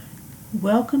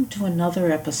Welcome to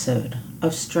another episode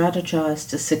of Strategize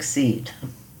to Succeed.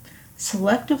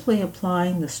 Selectively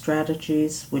applying the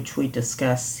strategies which we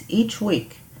discuss each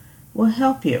week will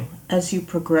help you as you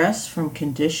progress from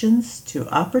conditions to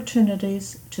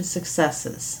opportunities to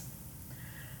successes.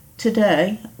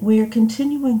 Today, we are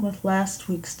continuing with last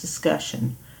week's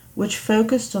discussion, which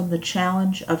focused on the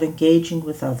challenge of engaging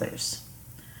with others.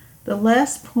 The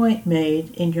last point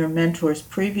made in your mentor's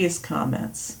previous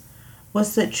comments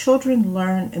was that children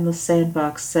learn in the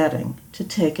sandbox setting to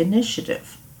take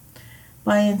initiative.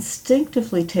 By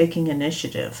instinctively taking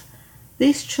initiative,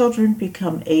 these children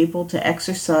become able to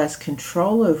exercise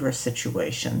control over a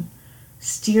situation,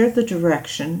 steer the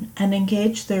direction, and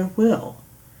engage their will,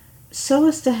 so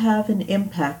as to have an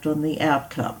impact on the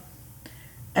outcome.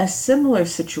 A similar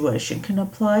situation can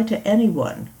apply to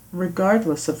anyone,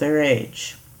 regardless of their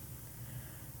age.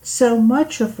 So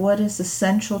much of what is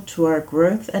essential to our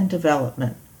growth and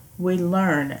development we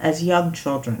learn as young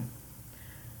children.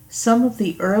 Some of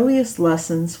the earliest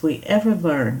lessons we ever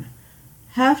learn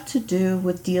have to do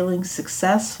with dealing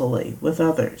successfully with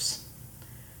others.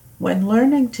 When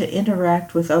learning to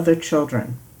interact with other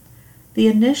children, the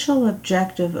initial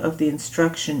objective of the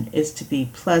instruction is to be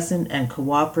pleasant and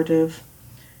cooperative,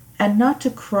 and not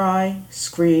to cry,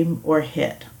 scream, or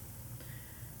hit.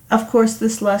 Of course,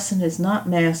 this lesson is not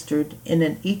mastered in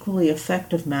an equally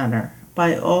effective manner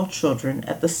by all children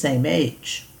at the same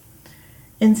age.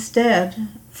 Instead,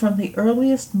 from the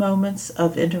earliest moments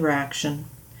of interaction,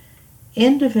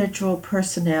 individual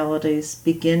personalities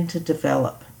begin to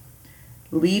develop.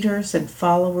 Leaders and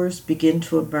followers begin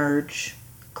to emerge.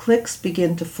 Cliques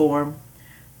begin to form.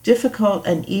 Difficult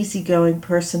and easygoing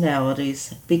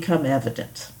personalities become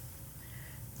evident.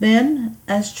 Then,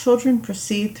 as children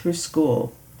proceed through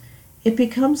school, it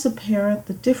becomes apparent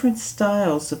that different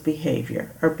styles of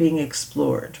behavior are being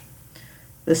explored.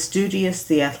 The studious,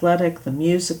 the athletic, the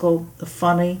musical, the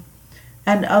funny,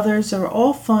 and others are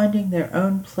all finding their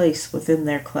own place within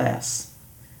their class.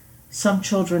 Some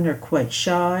children are quite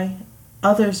shy,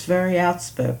 others very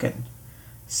outspoken.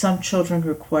 Some children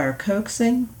require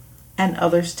coaxing, and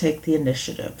others take the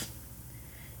initiative.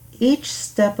 Each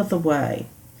step of the way,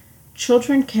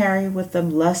 children carry with them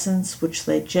lessons which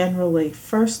they generally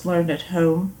first learn at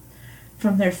home,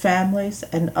 from their families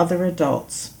and other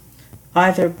adults,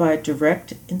 either by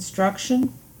direct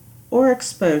instruction or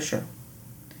exposure.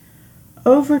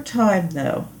 Over time,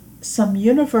 though, some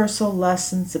universal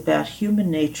lessons about human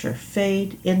nature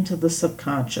fade into the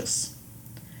subconscious.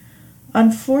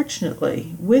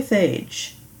 Unfortunately, with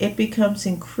age, it becomes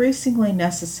increasingly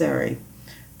necessary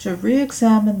to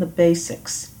re-examine the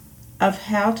basics of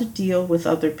how to deal with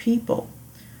other people,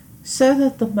 so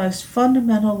that the most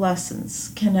fundamental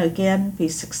lessons can again be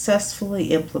successfully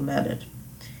implemented,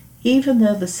 even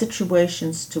though the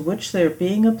situations to which they are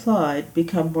being applied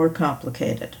become more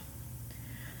complicated.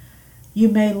 You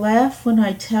may laugh when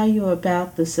I tell you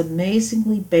about this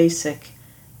amazingly basic,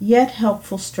 yet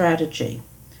helpful strategy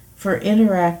for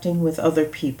interacting with other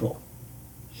people.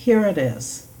 Here it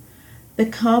is. The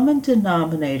common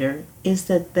denominator is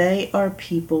that they are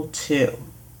people too.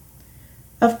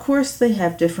 Of course, they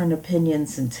have different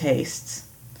opinions and tastes,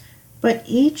 but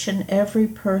each and every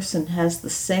person has the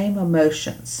same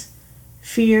emotions: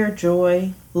 fear,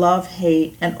 joy, love,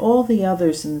 hate, and all the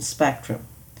others in the spectrum.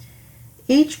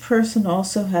 Each person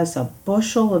also has a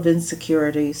bushel of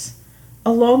insecurities,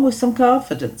 along with some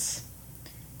confidence.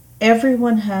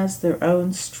 Everyone has their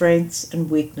own strengths and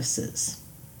weaknesses.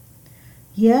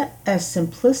 Yet, as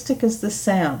simplistic as this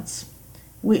sounds,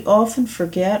 we often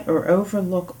forget or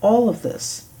overlook all of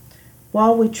this,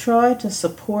 while we try to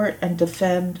support and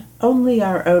defend only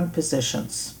our own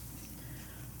positions.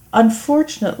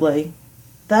 Unfortunately,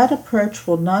 that approach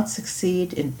will not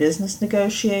succeed in business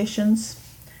negotiations,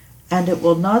 and it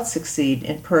will not succeed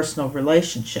in personal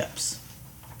relationships.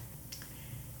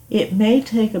 It may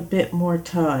take a bit more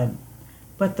time,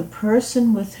 but the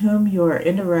person with whom you are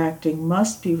interacting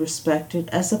must be respected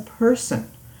as a person,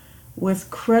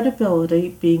 with credibility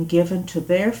being given to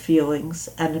their feelings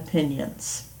and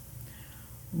opinions.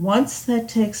 Once that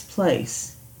takes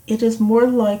place, it is more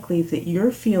likely that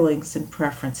your feelings and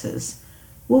preferences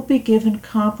will be given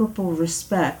comparable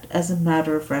respect as a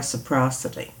matter of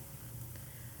reciprocity.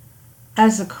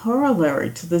 As a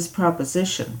corollary to this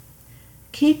proposition,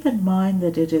 keep in mind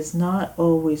that it is not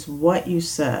always what you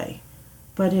say,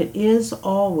 but it is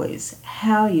always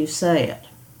how you say it.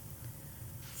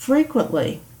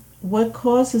 Frequently, what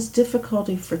causes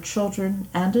difficulty for children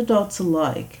and adults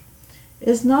alike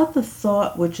is not the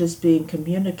thought which is being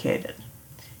communicated.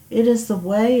 It is the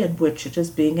way in which it is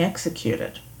being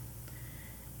executed.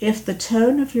 If the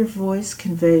tone of your voice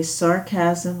conveys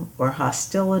sarcasm or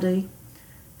hostility,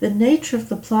 the nature of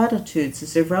the platitudes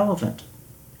is irrelevant.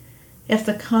 If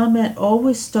the comment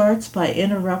always starts by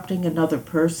interrupting another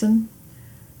person,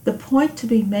 the point to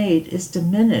be made is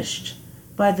diminished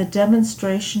by the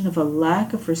demonstration of a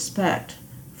lack of respect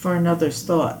for another's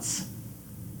thoughts.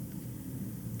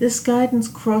 This guidance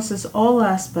crosses all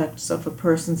aspects of a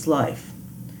person's life,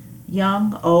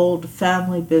 young, old,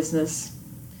 family, business.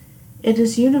 It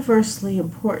is universally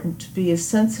important to be as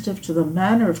sensitive to the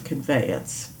manner of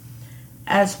conveyance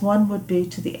as one would be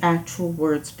to the actual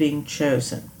words being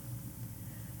chosen.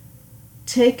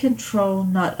 Take control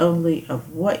not only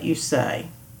of what you say,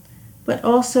 but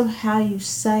also how you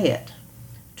say it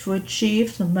to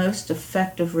achieve the most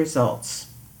effective results.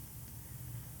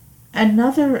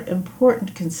 Another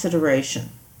important consideration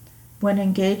when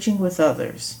engaging with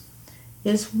others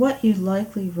is what you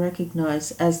likely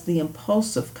recognize as the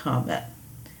impulsive comment.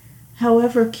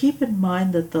 However, keep in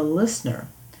mind that the listener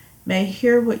may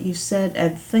hear what you said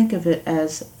and think of it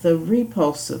as the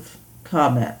repulsive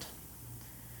comment.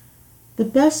 The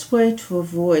best way to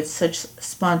avoid such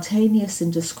spontaneous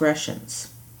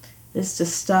indiscretions is to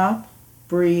stop,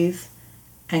 breathe,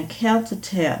 and count to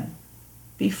 10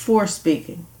 before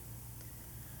speaking.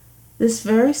 This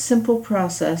very simple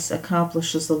process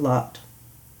accomplishes a lot.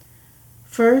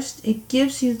 First, it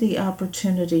gives you the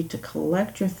opportunity to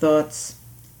collect your thoughts,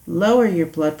 lower your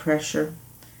blood pressure,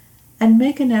 and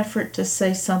make an effort to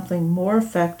say something more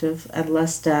effective and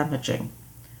less damaging,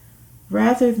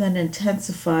 rather than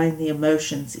intensifying the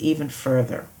emotions even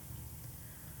further.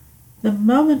 The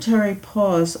momentary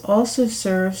pause also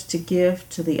serves to give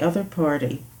to the other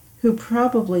party, who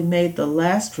probably made the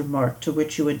last remark to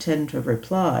which you intend to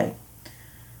reply,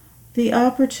 the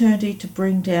opportunity to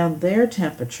bring down their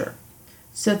temperature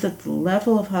so that the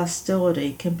level of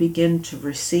hostility can begin to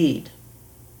recede.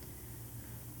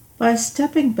 By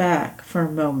stepping back for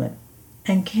a moment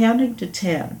and counting to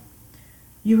 10,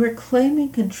 you are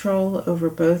claiming control over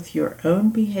both your own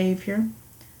behavior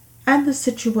and the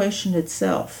situation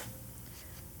itself.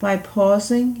 By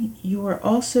pausing, you are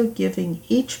also giving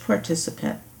each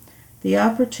participant the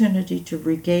opportunity to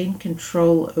regain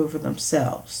control over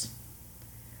themselves.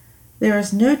 There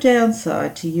is no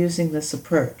downside to using this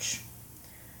approach.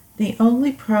 The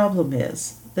only problem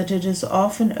is that it is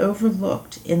often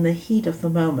overlooked in the heat of the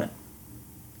moment.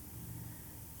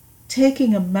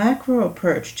 Taking a macro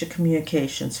approach to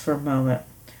communications for a moment,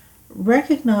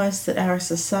 recognize that our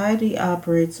society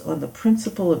operates on the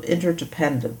principle of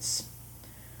interdependence.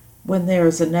 When there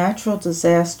is a natural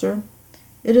disaster,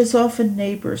 it is often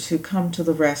neighbors who come to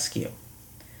the rescue.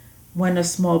 When a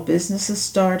small business is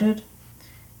started,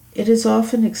 it is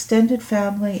often extended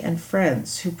family and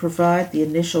friends who provide the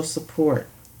initial support.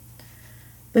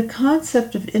 The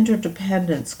concept of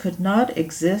interdependence could not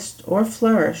exist or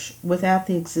flourish without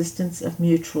the existence of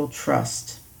mutual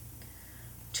trust.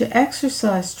 To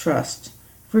exercise trust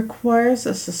requires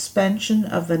a suspension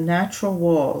of the natural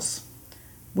walls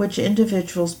which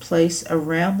individuals place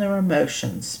around their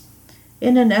emotions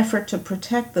in an effort to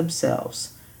protect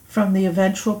themselves from the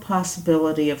eventual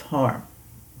possibility of harm.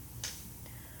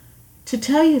 To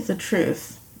tell you the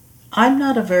truth, I'm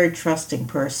not a very trusting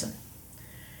person.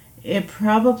 It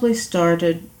probably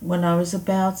started when I was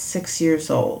about 6 years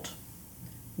old.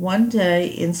 One day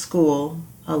in school,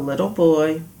 a little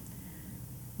boy,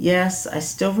 yes, I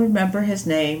still remember his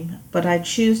name, but I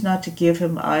choose not to give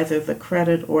him either the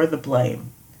credit or the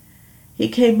blame. He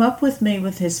came up with me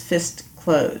with his fist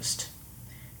closed.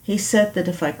 He said that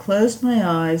if I closed my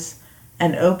eyes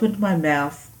and opened my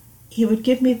mouth, he would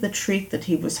give me the treat that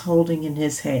he was holding in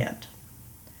his hand.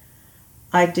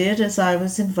 I did as I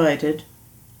was invited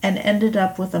and ended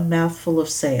up with a mouthful of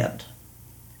sand.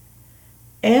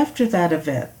 After that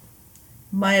event,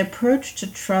 my approach to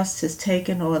trust has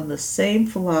taken on the same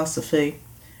philosophy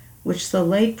which the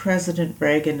late President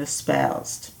Reagan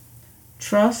espoused.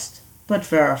 Trust, but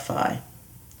verify.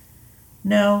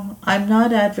 No, I'm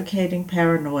not advocating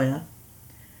paranoia.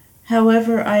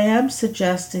 However, I am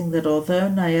suggesting that although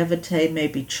naivete may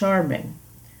be charming,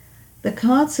 the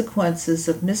consequences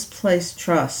of misplaced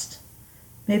trust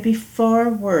may be far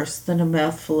worse than a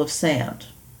mouthful of sand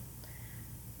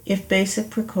if basic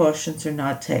precautions are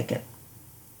not taken.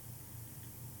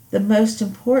 The most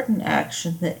important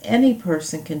action that any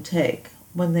person can take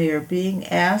when they are being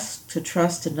asked to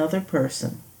trust another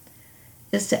person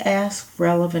is to ask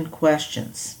relevant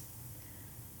questions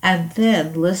and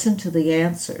then listen to the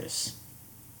answers.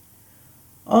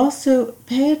 Also,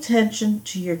 pay attention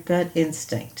to your gut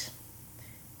instinct.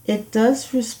 It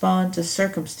does respond to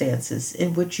circumstances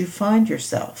in which you find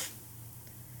yourself.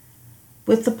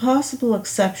 with the possible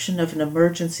exception of an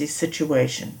emergency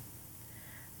situation.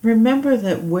 Remember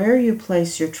that where you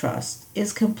place your trust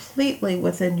is completely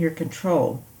within your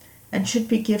control and should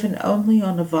be given only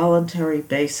on a voluntary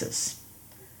basis.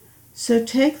 So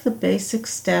take the basic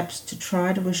steps to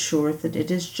try to assure that it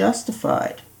is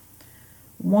justified.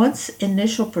 Once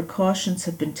initial precautions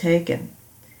have been taken,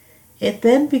 it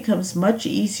then becomes much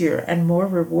easier and more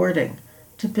rewarding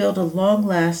to build a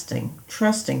long-lasting,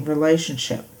 trusting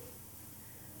relationship.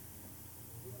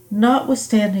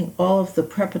 Notwithstanding all of the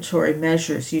preparatory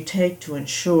measures you take to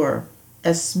ensure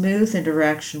a smooth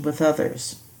interaction with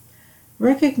others,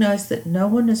 recognize that no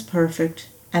one is perfect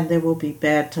and there will be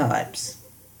bad times.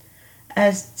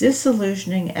 As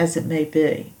disillusioning as it may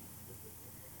be,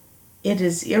 it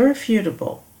is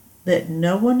irrefutable that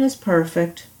no one is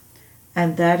perfect,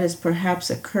 and that is perhaps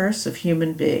a curse of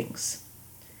human beings.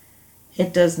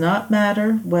 It does not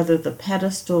matter whether the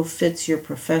pedestal fits your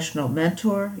professional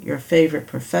mentor, your favorite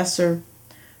professor,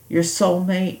 your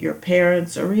soulmate, your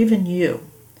parents, or even you.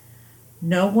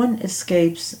 No one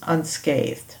escapes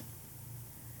unscathed.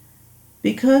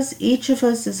 Because each of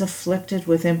us is afflicted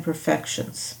with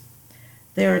imperfections,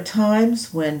 there are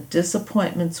times when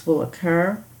disappointments will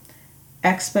occur,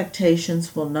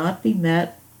 expectations will not be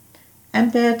met,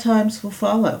 and bad times will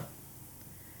follow.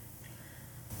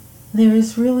 There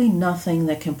is really nothing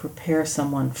that can prepare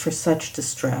someone for such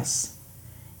distress.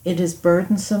 It is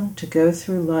burdensome to go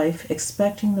through life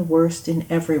expecting the worst in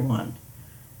everyone.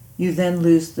 You then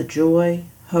lose the joy,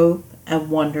 hope, and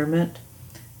wonderment,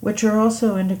 which are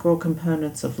also integral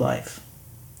components of life.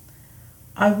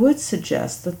 I would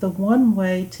suggest that the one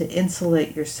way to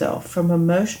insulate yourself from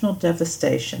emotional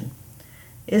devastation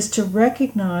is to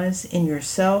recognize in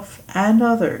yourself and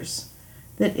others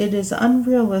that it is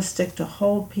unrealistic to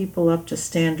hold people up to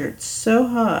standards so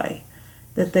high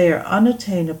that they are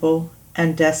unattainable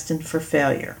and destined for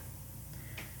failure.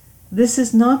 This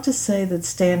is not to say that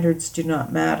standards do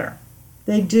not matter.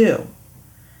 They do.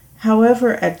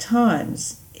 However, at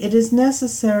times, it is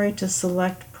necessary to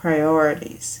select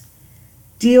priorities,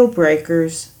 deal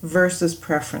breakers versus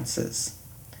preferences.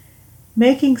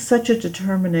 Making such a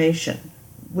determination,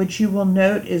 which you will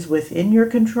note is within your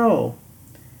control,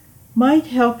 might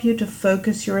help you to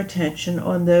focus your attention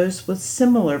on those with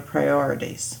similar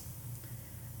priorities.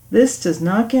 This does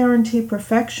not guarantee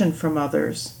perfection from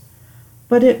others,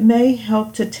 but it may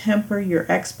help to temper your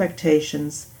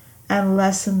expectations and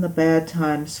lessen the bad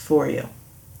times for you.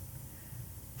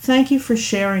 Thank you for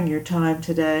sharing your time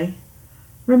today.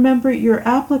 Remember, your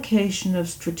application of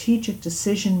strategic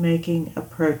decision-making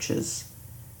approaches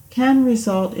can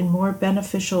result in more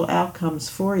beneficial outcomes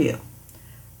for you,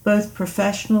 both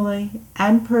professionally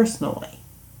and personally.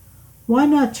 Why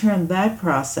not turn that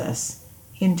process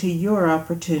into your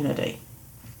opportunity?